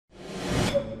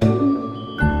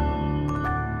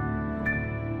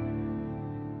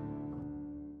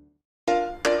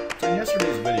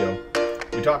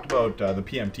talked about the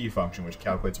PMT function, which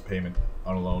calculates a payment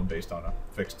on a loan based on a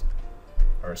fixed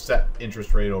or a set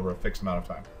interest rate over a fixed amount of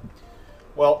time.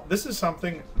 Well, this is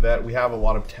something that we have a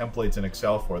lot of templates in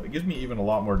Excel for that gives me even a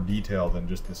lot more detail than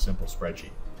just this simple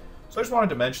spreadsheet. So I just wanted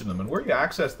to mention them, and where you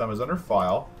access them is under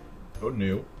File, go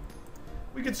New.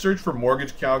 We could search for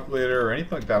mortgage calculator or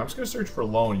anything like that. I'm just going to search for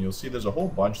loan, and you'll see there's a whole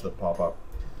bunch that pop up.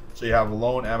 So you have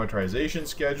loan amortization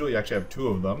schedule. You actually have two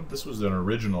of them. This was an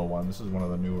original one. This is one of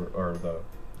the newer, or the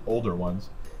older ones,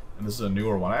 and this is a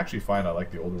newer one. I actually find I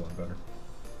like the older one better.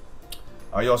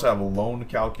 You also have a loan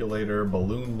calculator,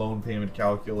 balloon loan payment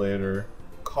calculator,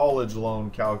 college loan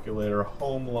calculator,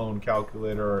 home loan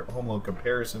calculator, home loan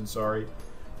comparison, sorry,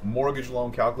 mortgage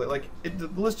loan calculator. Like, the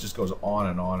list just goes on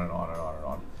and on and on and on and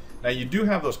on. Now, you do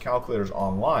have those calculators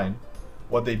online.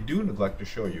 What they do neglect to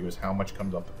show you is how much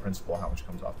comes off the principal, how much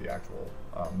comes off the actual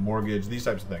mortgage, these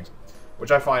types of things,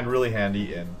 which I find really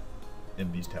handy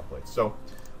in these templates. So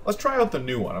let's try out the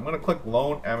new one. I'm going to click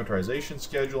Loan Amortization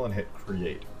Schedule and hit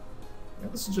Create. Now,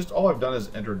 this is just all I've done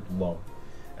is entered loan.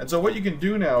 And so what you can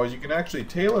do now is you can actually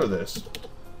tailor this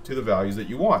to the values that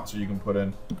you want. So you can put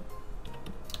in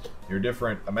your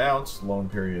different amounts, loan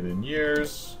period in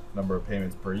years, number of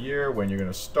payments per year, when you're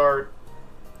going to start,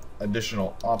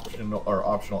 additional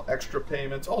optional extra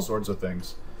payments, all sorts of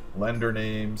things, lender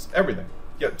names, everything.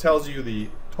 It tells you the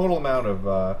total amount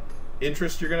of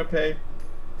interest you're going to pay,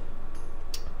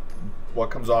 what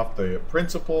comes off the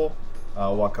principal,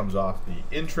 what comes off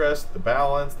the interest, the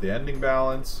balance, the ending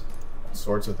balance, all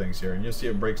sorts of things here. And you'll see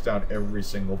it breaks down every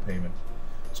single payment.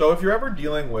 So if you're ever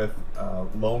dealing with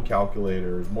loan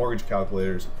calculators, mortgage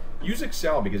calculators, use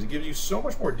Excel because it gives you so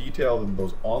much more detail than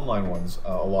those online ones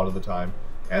a lot of the time.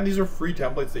 And these are free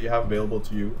templates that you have available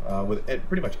to you with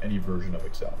pretty much any version of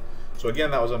Excel. So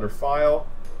again, that was under File,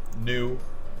 New,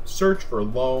 search for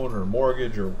loan or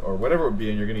mortgage or whatever it would be,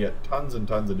 and you're going to get tons and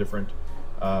tons of different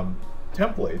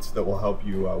templates that will help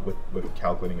you with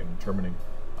calculating and determining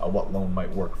what loan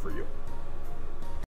might work for you.